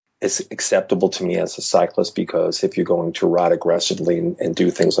is acceptable to me as a cyclist, because if you're going to ride aggressively and do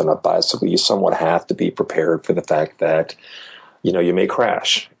things on a bicycle, you somewhat have to be prepared for the fact that, you may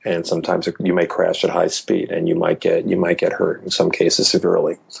crash, and sometimes you may crash at high speed, and you might get hurt, in some cases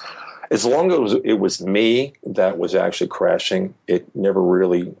severely. As long as it was me that was actually crashing, it never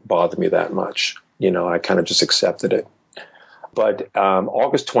really bothered me that much. I kind of just accepted it. But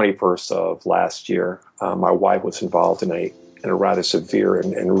August 21st of last year, my wife was involved in a rather severe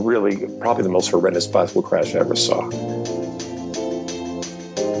and really probably the most horrendous bicycle crash I ever saw.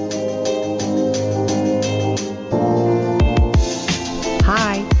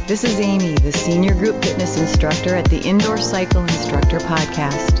 Hi, this is Amy, the Senior Group Fitness Instructor at the Indoor Cycle Instructor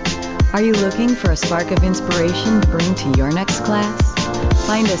Podcast. Are you looking for a spark of inspiration to bring to your next class?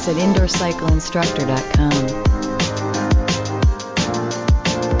 Find us at indoorcycleinstructor.com.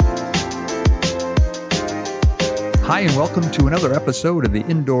 Hi, and welcome to another episode of the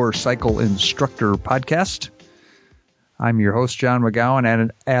Indoor Cycle Instructor Podcast. I'm your host, John McGowan,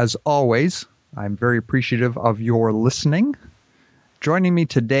 and as always, I'm very appreciative of your listening. Joining me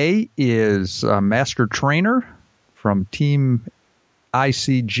today is a master trainer from Team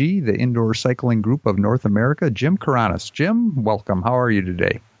ICG, the Indoor Cycling Group of North America, Jim Karanas. Jim, welcome. How are you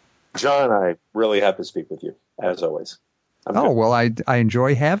today? John, I'm really happy to speak with you, as always. Well, I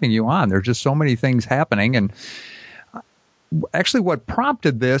enjoy having you on. There's just so many things happening, and actually what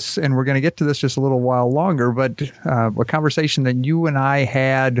prompted this, and we're going to get to this just a little while longer, but a conversation that you and I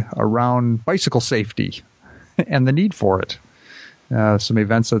had around bicycle safety and the need for it. Some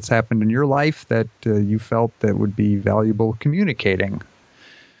events that's happened in your life that you felt that would be valuable communicating.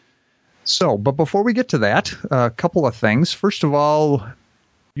 So, but before we get to that, a couple of things. First of all,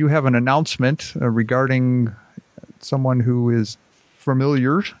 you have an announcement regarding someone who is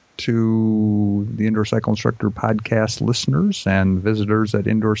familiar to the Indoor Cycle Instructor Podcast listeners and visitors at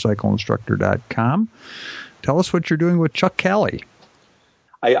indoorcycleinstructor.com. Tell us what you're doing with Chuck Calley.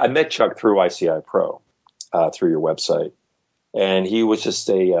 I met Chuck through ICI Pro, through your website. And he was just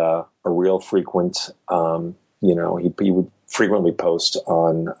a real frequent, he would frequently post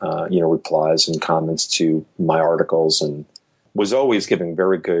on, replies and comments to my articles, and was always giving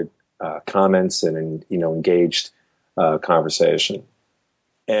very good comments and engaged conversation.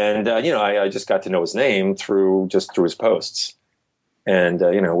 And, I just got to know his name through his posts. And,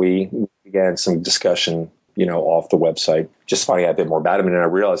 we began some discussion, off the website, just finding out a bit more about him. And I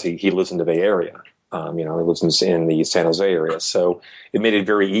realized he lives in the Bay Area. He lives in the San Jose area. So it made it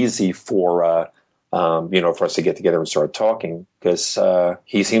very easy for us to get together and start talking, because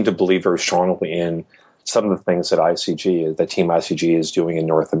he seemed to believe very strongly in some of the things that Team ICG is doing in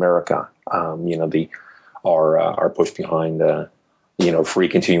North America. Our push behind free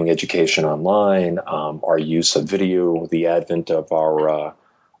continuing education online, our use of video, the advent of our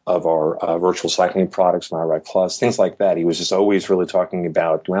virtual cycling products, MyRide Plus, things like that. He was just always really talking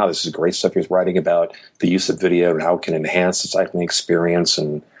about, wow, this is great stuff. He was writing about the use of video and how it can enhance the cycling experience.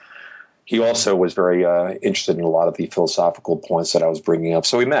 And he also was very interested in a lot of the philosophical points that I was bringing up.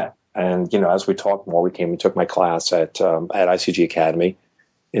 So we met. And, as we talked more, we came and took my class at ICG Academy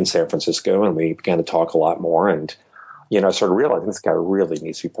in San Francisco, and we began to talk a lot more. And, I started realizing this guy really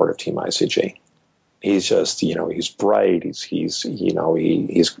needs to be part of Team ICG. He's just, he's bright. He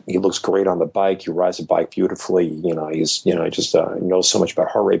looks great on the bike. He rides the bike beautifully. He's, just knows so much about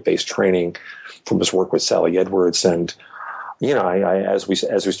heart rate based training from his work with Sally Edwards. And, as we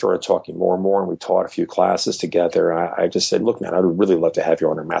started talking more and more, and we taught a few classes together, I just said, look, man, I'd really love to have you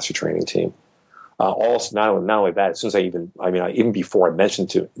on our master training team. Also, not only that, as soon as even before I mentioned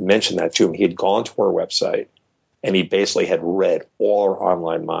that to him, he had gone to our website and he basically had read all our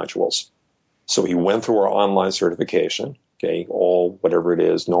online modules. So he went through our online certification, all whatever it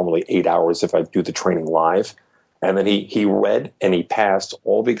is, normally 8 hours if I do the training live. And then he read and he passed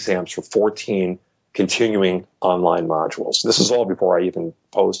all the exams for 14 continuing online modules. This is all before I even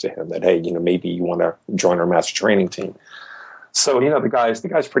posed to him that, hey, maybe you want to join our master training team. So, the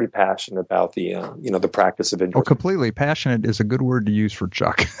guy's pretty passionate about the practice of indoor. Oh, completely passionate is a good word to use for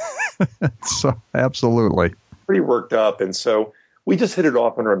Chuck. So, absolutely. Pretty worked up. And so we just hit it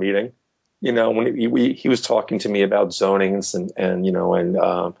off in our meeting. When he was talking to me about zonings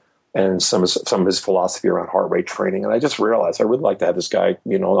and some of his philosophy around heart rate training, and I just realized I would like to have this guy,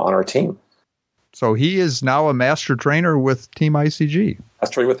 on our team. So he is now a master trainer with Team ICG.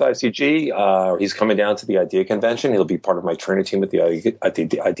 Master trainer with ICG. He's coming down to the IDEA convention. He'll be part of my training team at the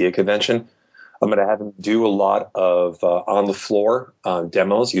IDEA convention. I'm going to have him do a lot of on the floor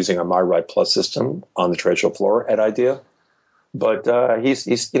demos using a MyRide Plus system on the trade show floor at IDEA. But he's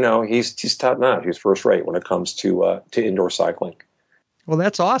top notch. He's first rate when it comes to indoor cycling. Well,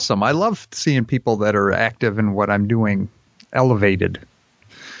 that's awesome. I love seeing people that are active in what I'm doing elevated.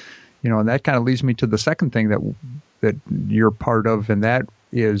 And that kind of leads me to the second thing that you're part of, and that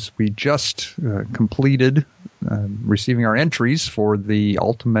is we just completed receiving our entries for the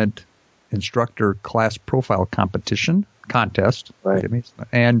Ultimate Instructor Class Profile contest. Right.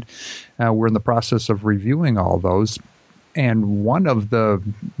 And we're in the process of reviewing all those. And one of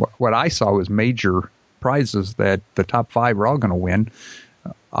what I saw was major prizes that the top 5 are all going to win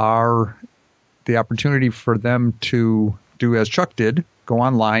are the opportunity for them to do as Chuck did, go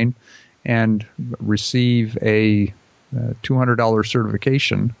online and receive a $200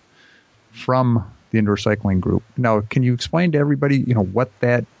 certification from the Indoor Cycling Group. Now, can you explain to everybody, what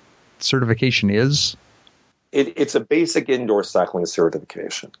that certification is? It's a basic indoor cycling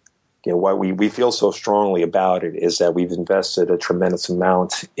certification. Why we feel so strongly about it is that we've invested a tremendous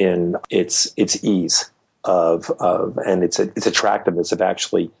amount in its ease and its attractiveness of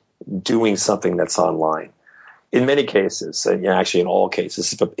actually doing something that's online. In many cases, actually in all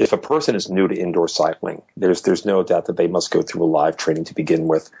cases, if a person is new to indoor cycling, there's no doubt that they must go through a live training to begin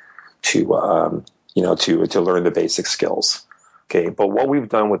with to learn the basic skills. Okay, but what we've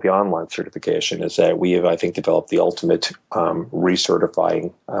done with the online certification is that we have, I think, developed the ultimate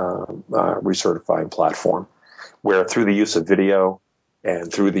recertifying platform, where through the use of video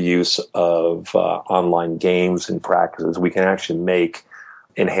and through the use of online games and practices, we can actually make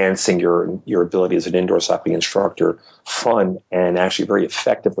enhancing your ability as an indoor cycling instructor fun and actually very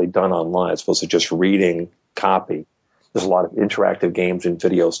effectively done online, as opposed to just reading copy. There's a lot of interactive games and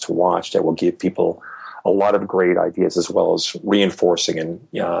videos to watch that will give people a lot of great ideas, as well as reinforcing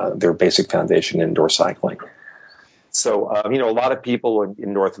their basic foundation in indoor cycling. So, a lot of people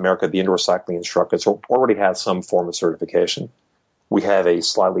in North America, the indoor cycling instructors already have some form of certification. We have a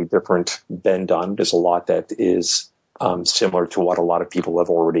slightly different bend on it. There's a lot that is similar to what a lot of people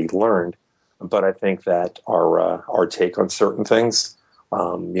have already learned. But I think that our take on certain things,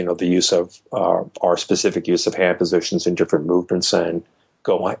 the use of our specific use of hand positions in different movements, and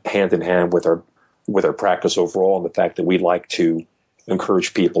go hand in hand with our practice overall, and the fact that we like to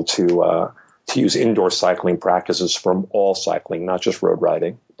encourage people to use indoor cycling practices from all cycling, not just road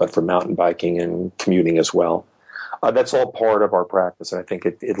riding, but for mountain biking and commuting as well. That's all part of our practice, and I think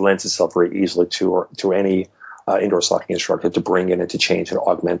it lends itself very easily to any indoor cycling instructor to bring in and to change and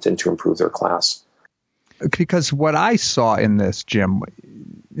augment and to improve their class. Because what I saw in this, Jim,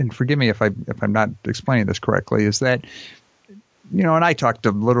 and forgive me if I'm not explaining this correctly, is that and I talk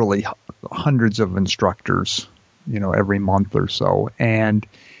to literally hundreds of instructors, every month or so, and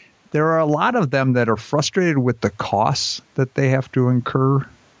there are a lot of them that are frustrated with the costs that they have to incur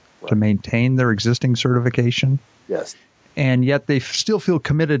to maintain their existing certification. Yes. And yet they still feel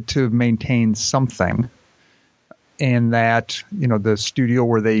committed to maintain something, and that, the studio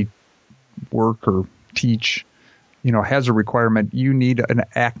where they work or teach, has a requirement. You need an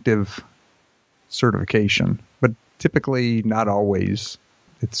active certification, but typically not always.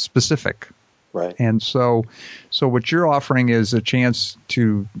 It's specific. Right. And so what you're offering is a chance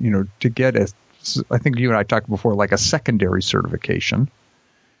to get I think you and I talked before, like a secondary certification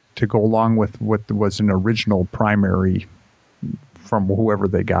to go along with what was an original primary from whoever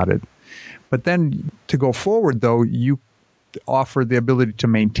they got it. But then to go forward, though, you offer the ability to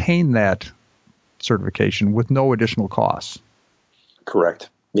maintain that certification with no additional costs. Correct.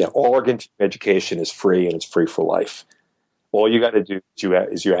 Yeah, all our education is free, and it's free for life. All you got to do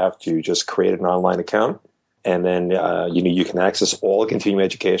is you have to just create an online account, and then you can access all continuing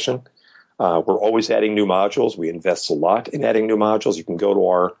education. We're always adding new modules. We invest a lot in adding new modules. You can go to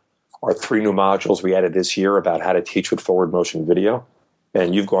our 3 new modules we added this year about how to teach with forward motion video,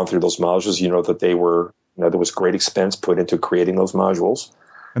 and you've gone through those modules. You know that they were there was great expense put into creating those modules,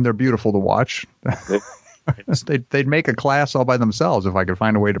 and they're beautiful to watch. They'd make a class all by themselves if I could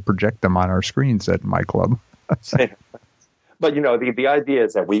find a way to project them on our screens at my club. But the idea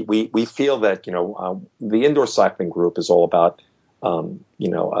is that we feel that the indoor cycling group is all about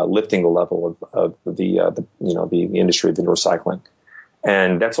lifting the level of the industry of indoor cycling,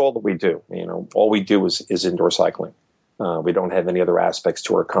 and that's all that we do. All we do is indoor cycling. We don't have any other aspects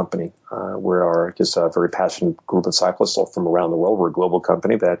to our company. We're just a very passionate group of cyclists all from around the world. We're a global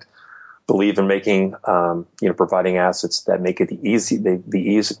company that believe in making, providing assets that make it easy,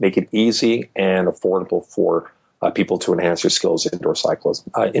 make it easy and affordable for people to enhance their skills as indoor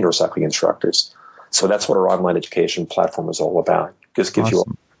cycling instructors. So that's what our online education platform is all about. Just gives you a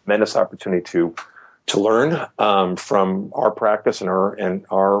tremendous opportunity to learn from our practice and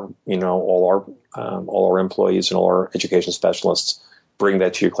all our employees and all our education specialists. Bring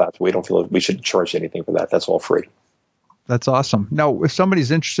that to your class. We don't feel we should charge anything for that. That's all free. That's awesome. Now, if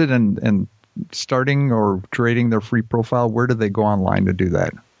somebody's interested in starting or creating their free profile, where do they go online to do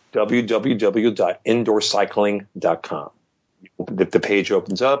that? www.indoorcycling.com. The page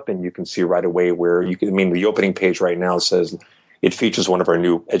opens up and you can see right away where you can, the opening page right now says it features one of our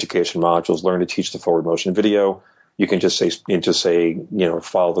new education modules, Learn to Teach the Forward Motion Video. You can just say,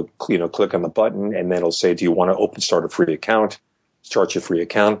 follow the, click on the button, and then it'll say, do you want to start a free account? Start your free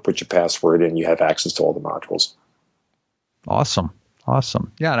account, put your password in, you have access to all the modules. Awesome.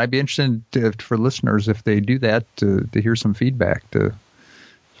 Yeah, and I'd be interested for listeners, if they do that, to hear some feedback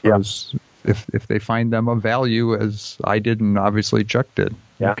if they find them of value, as I did and obviously Chuck did.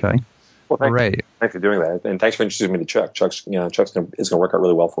 Yeah. Okay. Well, thanks for doing that, and thanks for introducing me to Chuck. Chuck's is going to work out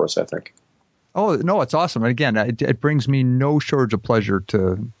really well for us, I think. Oh no, it's awesome. And again, it brings me no shortage of pleasure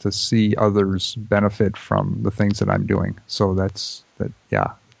to see others benefit from the things that I'm doing. So that's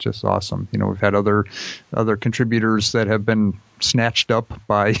just awesome. We've had other contributors that have been snatched up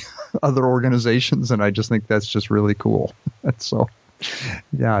by other organizations, and I just think that's just really cool. So,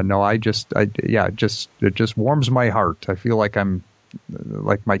 yeah, no, it just warms my heart. I feel like I'm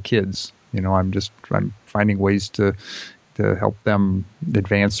like my kids. I'm finding ways to help them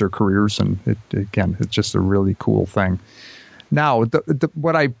advance their careers, and it's just a really cool thing. Now,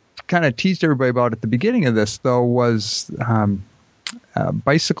 what I kind of teased everybody about at the beginning of this, though, was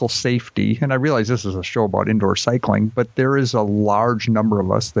bicycle safety. And I realize this is a show about indoor cycling, but there is a large number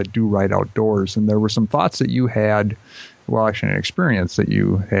of us that do ride outdoors. And there were some thoughts that you had, well, actually an experience that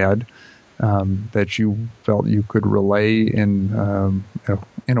you had, that you felt you could relay in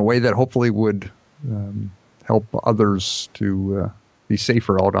a way that hopefully would help others to be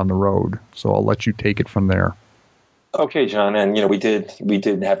safer out on the road. So I'll let you take it from there. Okay, John, and we did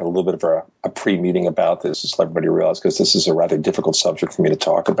have a little bit of a pre-meeting about this, just to let everybody realize, because this is a rather difficult subject for me to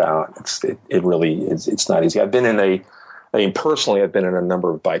talk about. It really is. It's not easy. Personally, I've been in a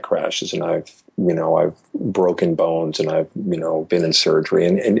number of bike crashes, and I've broken bones, and I've been in surgery,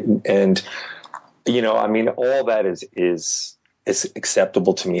 and all that is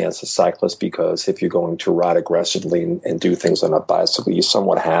acceptable to me as a cyclist, because if you're going to ride aggressively and do things on a bicycle, you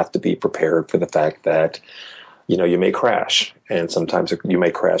somewhat have to be prepared for the fact that you may crash, and sometimes you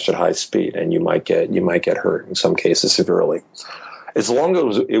may crash at high speed, and you might get hurt, in some cases severely. As long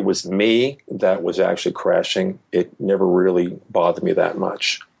as it was me that was actually crashing, it never really bothered me that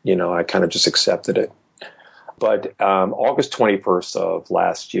much. I kind of just accepted it. But August 21st of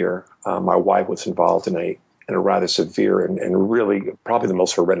last year, my wife was involved in a rather severe and really probably the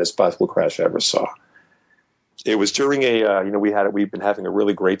most horrendous bicycle crash I ever saw. It was during we've been having a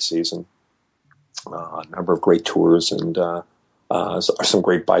really great season. A number of great tours and some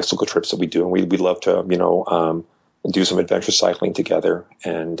great bicycle trips that we do. And we love to, do some adventure cycling together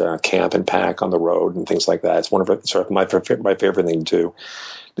and camp and pack on the road and things like that. It's one of my favorite thing to do.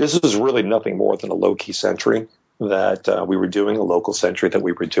 This is really nothing more than a low-key century that we were doing, a local century that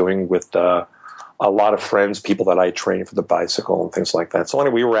we were doing with a lot of friends, people that I trained for the bicycle and things like that. So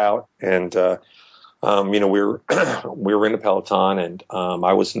anyway, we were out and, we were in the peloton, and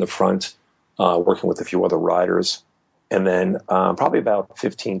I was in the front, working with a few other riders, and then probably about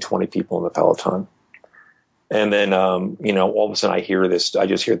 15, 20 people in the peloton. And then, all of a sudden I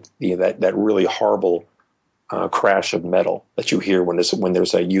just hear that really horrible crash of metal that you hear when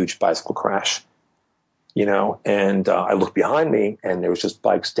there's a huge bicycle crash, and I look behind me, and there was just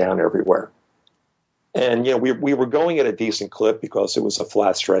bikes down everywhere. And, we were going at a decent clip because it was a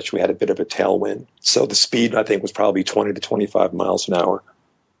flat stretch. We had a bit of a tailwind. So the speed, I think, was probably 20 to 25 miles an hour.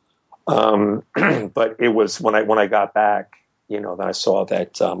 But it was when I got back, then I saw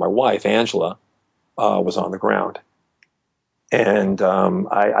that my wife, Angela, was on the ground. And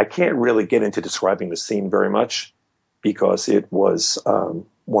I can't really get into describing the scene very much because it was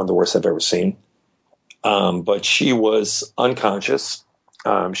one of the worst I've ever seen. But she was unconscious.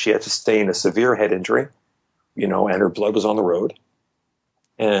 She had sustained a severe head injury, and her blood was on the road.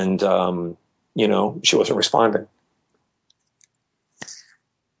 And, she wasn't responding.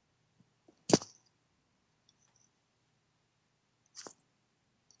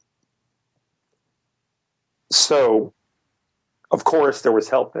 So, of course, there was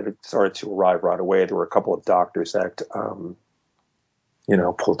help that had started to arrive right away. There were a couple of doctors that,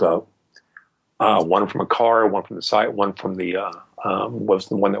 pulled up. One from a car, one from the side, one from the was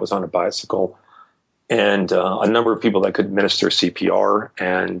the one that was on a bicycle, and a number of people that could administer CPR.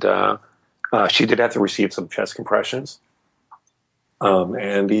 And she did have to receive some chest compressions.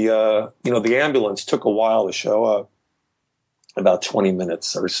 And the ambulance took a while to show up, about 20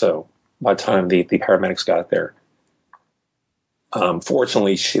 minutes or so by the time the paramedics got there.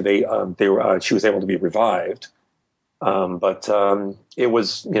 Fortunately, she was able to be revived, But it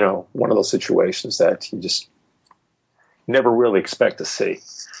was, one of those situations that you just never really expect to see.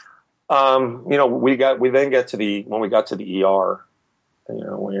 When we got to the ER,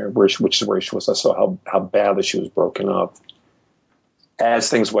 which is where she was. I saw how badly she was broken up. As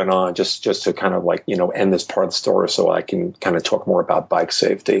things went on, just to kind of end this part of the story, so I can kind of talk more about bike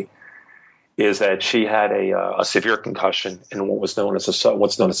safety, is that she had a severe concussion and what's known as a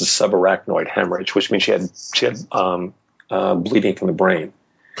subarachnoid hemorrhage, which means she had bleeding from the brain,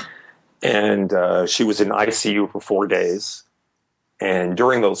 and she was in ICU for 4 days. And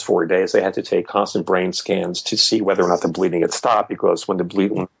during those 4 days, they had to take constant brain scans to see whether or not the bleeding had stopped, because when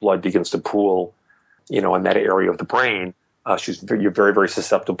blood begins to pool, in that area of the brain, you're very, very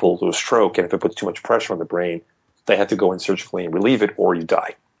susceptible to a stroke. And if it puts too much pressure on the brain, they have to go in surgically and relieve it, or you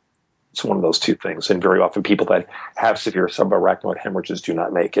die. It's one of those two things. And very often people that have severe subarachnoid hemorrhages do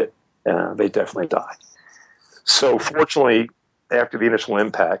not make it. They definitely die. So fortunately, after the initial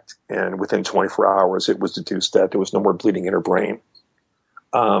impact and within 24 hours, it was deduced that there was no more bleeding in her brain.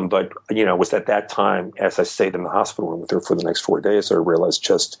 But it was at that time, as I stayed in the hospital room with her for the next 4 days, I realized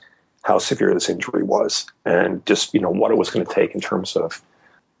just how severe this injury was, and just, what it was going to take in terms of,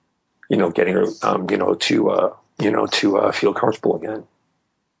 getting her, to feel comfortable again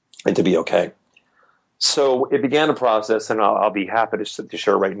and to be okay. So it began a process, and I'll be happy to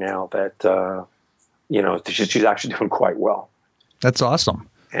share right now that, she's actually doing quite well. That's awesome.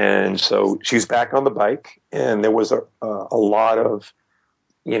 And so she's back on the bike, and there was a lot of,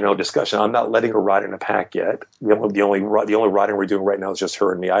 discussion. I'm not letting her ride in a pack yet. The only riding we're doing right now is just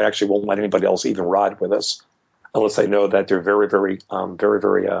her and me. I actually won't let anybody else even ride with us unless I know that they're very, very, very,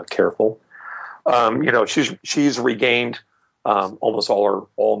 very careful. She's regained almost all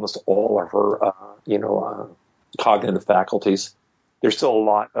of her cognitive faculties. There's still a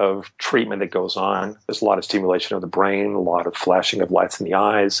lot of treatment that goes on. There's a lot of stimulation of the brain, a lot of flashing of lights in the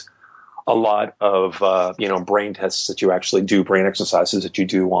eyes, a lot of brain tests that you actually do, brain exercises that you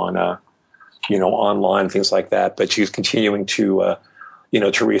do on online, things like that. But she's continuing to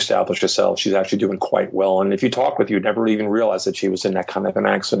reestablish herself. She's actually doing quite well. And if you talk with her, you'd never even realize that she was in that kind of an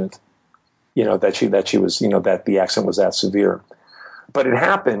accident. That she was, that the accident was that severe. But it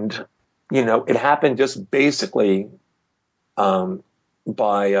happened. It happened just basically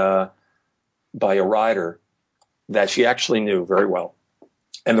by a rider that she actually knew very well.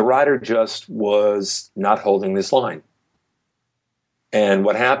 And the rider just was not holding this line. And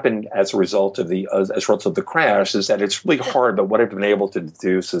what happened as a result of the crash is that it's really hard, but what I've been able to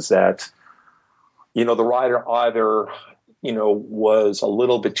deduce is that, the rider either, was a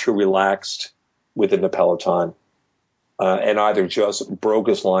little bit too relaxed within the peloton, and either just broke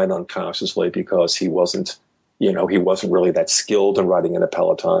his line unconsciously because he wasn't really that skilled in riding in a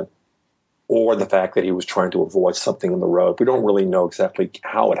peloton, or the fact that he was trying to avoid something on the road. We don't really know exactly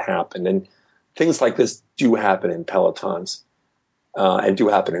how it happened. And things like this do happen in pelotons and do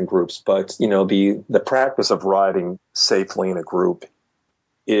happen in groups. But, the practice of riding safely in a group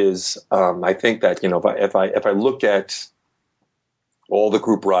is, I think that, if I look at all the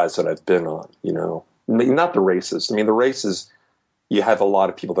group rides that I've been on, not the races. I mean, the races, you have a lot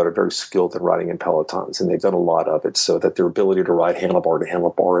of people that are very skilled at riding in pelotons, and they've done a lot of it, so that their ability to ride handlebar to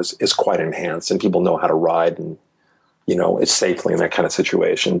handlebar is quite enhanced, and people know how to ride and, it's safely in that kind of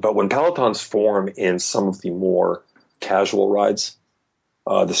situation. But when pelotons form in some of the more casual rides,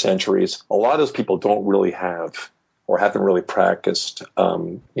 the centuries, a lot of those people don't really have or haven't really practiced,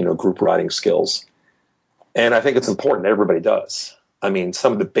 group riding skills. And I think it's important that everybody does. I mean,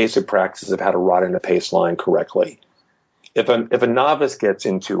 some of the basic practices of how to ride in a pace line correctly. If a novice gets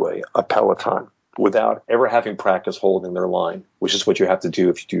into a peloton without ever having practiced holding their line, which is what you have to do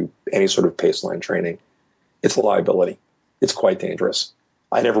if you do any sort of pace line training, it's a liability. It's quite dangerous.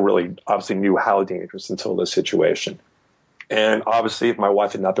 I never really obviously knew how dangerous until this situation. And obviously, if my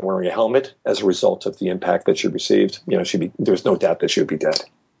wife had not been wearing a helmet as a result of the impact that she received, there's no doubt that she would be dead.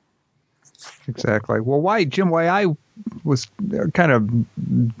 Exactly. Well, why I was kind of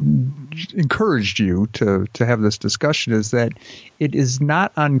encouraged you to have this discussion is that it is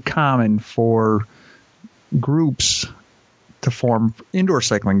not uncommon for groups to form, indoor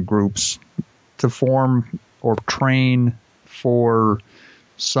cycling groups to form or train for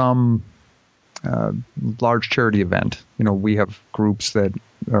some large charity event. We have groups that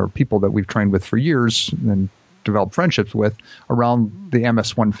are people that we've trained with for years and developed friendships with around the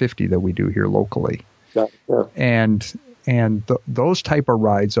MS 150 that we do here locally. Yeah. And those type of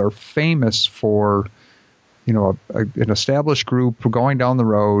rides are famous for, an established group going down the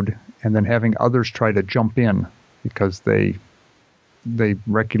road and then having others try to jump in because they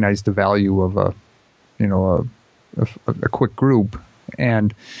recognize the value of a a quick group.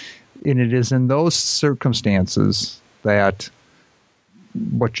 And it is in those circumstances that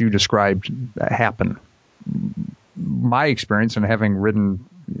what you described happen. My experience, and having ridden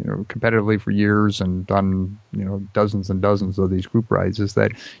competitively for years and done dozens and dozens of these group rides, is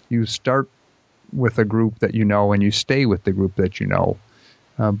that you start with a group that you know and you stay with the group that you know,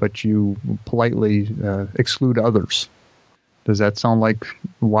 but you politely exclude others. Does that sound like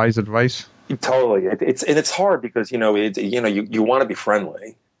wise advice? Totally. It's hard because you want to be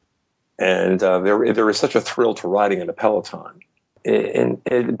friendly, and there is such a thrill to riding in a peloton.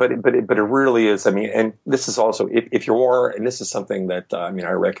 But it really is. I mean, and this is also if you are, and this is something that I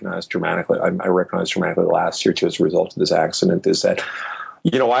recognized dramatically. I recognized dramatically last year too as a result of this accident. Is that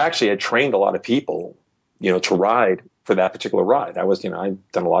I actually had trained a lot of people, to ride for that particular ride.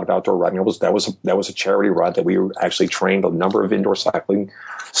 I've done a lot of outdoor riding. That was a charity ride that we actually trained a number of indoor cycling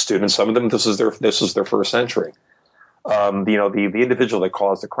students. Some of them this was their first entry. The individual that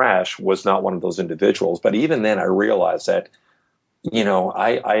caused the crash was not one of those individuals. But even then, I realized that.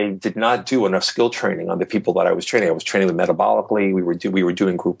 I did not do enough skill training on the people that I was training. I was training them metabolically. We were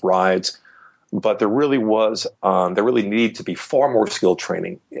doing group rides, but there really needed to be far more skill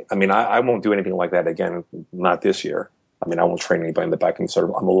training. I mean, I won't do anything like that again. Not this year. I mean, I won't train anybody in the back. I'm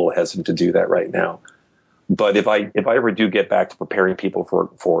a little hesitant to do that right now. But if I ever do get back to preparing people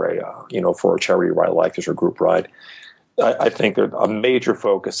for a charity ride like this or group ride, I think there's a major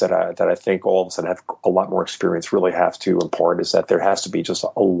focus that I think all of us that have a lot more experience really have to impart is that there has to be just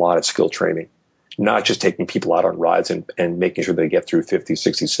a lot of skill training, not just taking people out on rides and making sure they get through 50,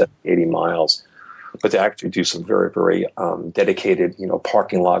 60, 70, 80 miles, but to actually do some very, very dedicated,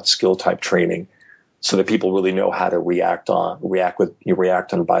 parking lot skill type training so that people really know how to react on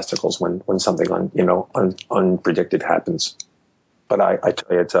bicycles when something unpredicted happens. But I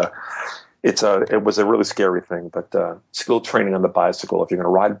tell you, it was a really scary thing, but skill training on the bicycle, if you're going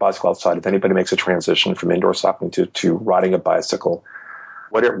to ride a bicycle outside, if anybody makes a transition from indoor cycling to riding a bicycle,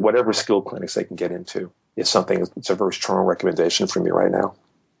 whatever skill clinics they can get into is something, it's a very strong recommendation from me right now.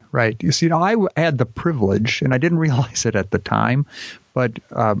 Right. You see, I had the privilege, and I didn't realize it at the time, but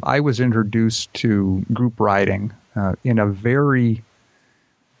I was introduced to group riding in a very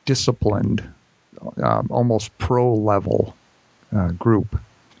disciplined, almost pro-level group.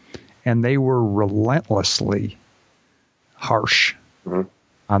 And they were relentlessly harsh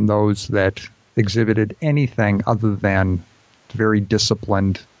on those that exhibited anything other than very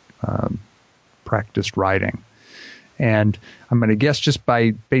disciplined, practiced riding. And I'm going to guess just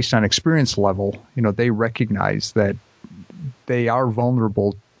based on experience level, they recognize that they are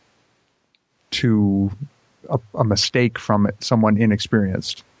vulnerable to a mistake from someone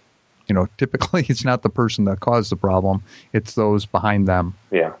inexperienced. Typically it's not the person that caused the problem; it's those behind them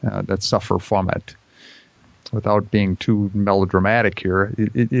that suffer from it. Without being too melodramatic here,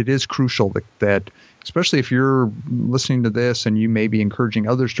 it is crucial that, especially if you're listening to this and you may be encouraging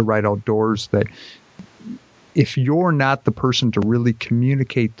others to ride outdoors, that if you're not the person to really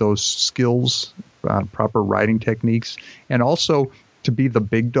communicate those skills, proper riding techniques, and also to be the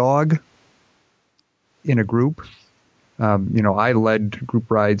big dog in a group. I led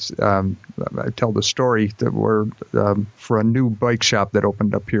group rides. I tell the story that were for a new bike shop that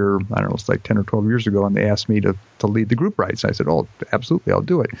opened up here, I don't know, it's like 10 or 12 years ago, and they asked me to lead the group rides. I said, oh, absolutely, I'll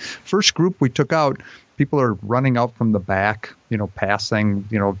do it. First group we took out, people are running out from the back, passing,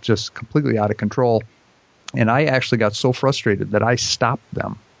 just completely out of control. And I actually got so frustrated that I stopped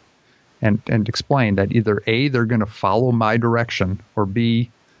them and explained that either A, they're going to follow my direction, or B,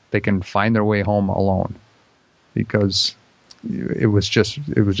 they can find their way home alone. Because it was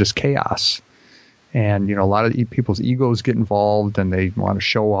just chaos, and a lot of people's egos get involved, and they want to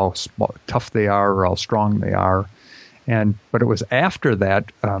show how tough they are or how strong they are. But it was after that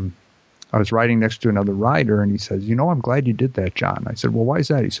I was riding next to another rider, and he says, "I'm glad you did that, John." I said, "Well, why is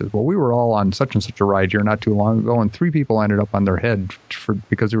that?" He says, "Well, we were all on such and such a ride here not too long ago, and 3 people ended up on their head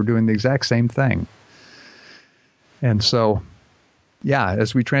because they were doing the exact same thing." And so, yeah,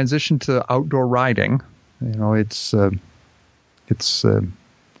 as we transition to outdoor riding. I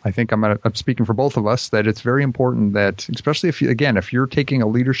think I'm speaking for both of us that it's very important that, especially if you're taking a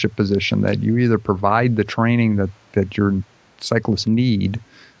leadership position, that you either provide the training that your cyclists need,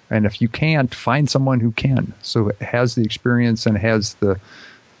 and if you can't, find someone who can. So has the experience and has the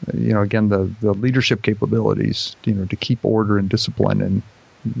leadership capabilities, to keep order and discipline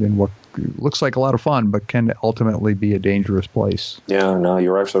in what looks like a lot of fun, but can ultimately be a dangerous place. Yeah, no,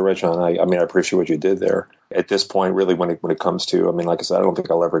 you're absolutely right, John. I appreciate what you did there. At this point, really, when it comes to, like I said, I don't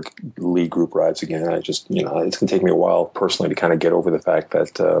think I'll ever lead group rides again. I just, it's going to take me a while personally to kind of get over the fact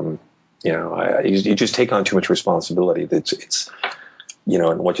that, You just take on too much responsibility. It's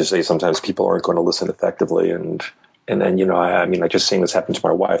and what you say, sometimes people aren't going to listen effectively, and then I just seeing this happen to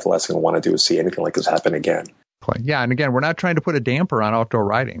my wife. The last thing I want to do is see anything like this happen again. Yeah, and again, we're not trying to put a damper on outdoor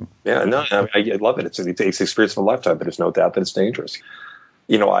riding. Yeah, no, I love it. It's the experience of a lifetime, but there's no doubt that it's dangerous.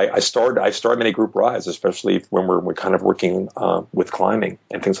 I start many group rides, especially when we're kind of working with climbing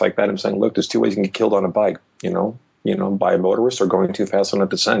and things like that. I'm saying, look, there's two ways you can get killed on a bike. By a motorist or going too fast on a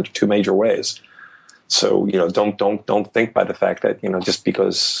descent. Two major ways. So don't think by the fact that just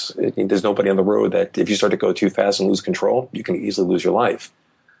because there's nobody on the road, that if you start to go too fast and lose control, you can easily lose your life.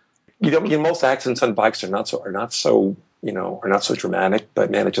 Most accidents on bikes are not so dramatic, but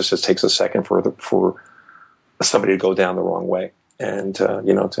man, it just takes a second for somebody to go down the wrong way and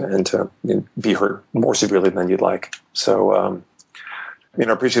to be hurt more severely than you'd like. So I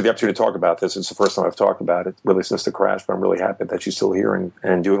appreciate the opportunity to talk about this. It's the first time I've talked about it really since the crash, but I'm really happy that you're still here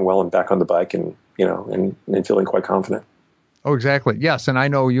and doing well and back on the bike and feeling quite confident. Oh, exactly. Yes, and I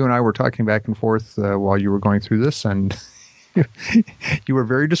know you and I were talking back and forth while you were going through this, and you were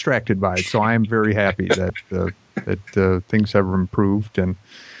very distracted by it. So I am very happy that things have improved and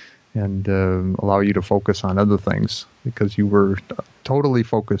allow you to focus on other things, because you were totally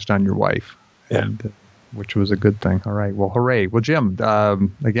focused on your wife, which was a good thing. All right. Well, hooray. Well, Jim,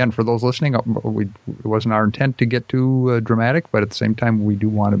 again, for those listening, it wasn't our intent to get too dramatic, but at the same time, we do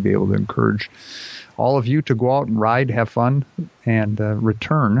want to be able to encourage all of you to go out and ride, have fun, and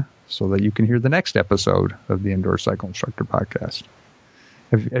return so that you can hear the next episode of the Indoor Cycle Instructor Podcast.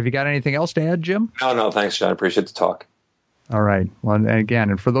 Have you got anything else to add, Jim? No, thanks, John. I appreciate the talk. All right. Well,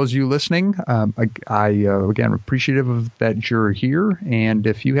 and for those of you listening, I again, appreciative of that you're here. And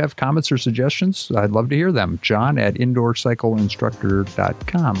if you have comments or suggestions, I'd love to hear them. John at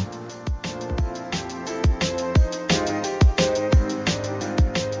indoorcycleinstructor.com.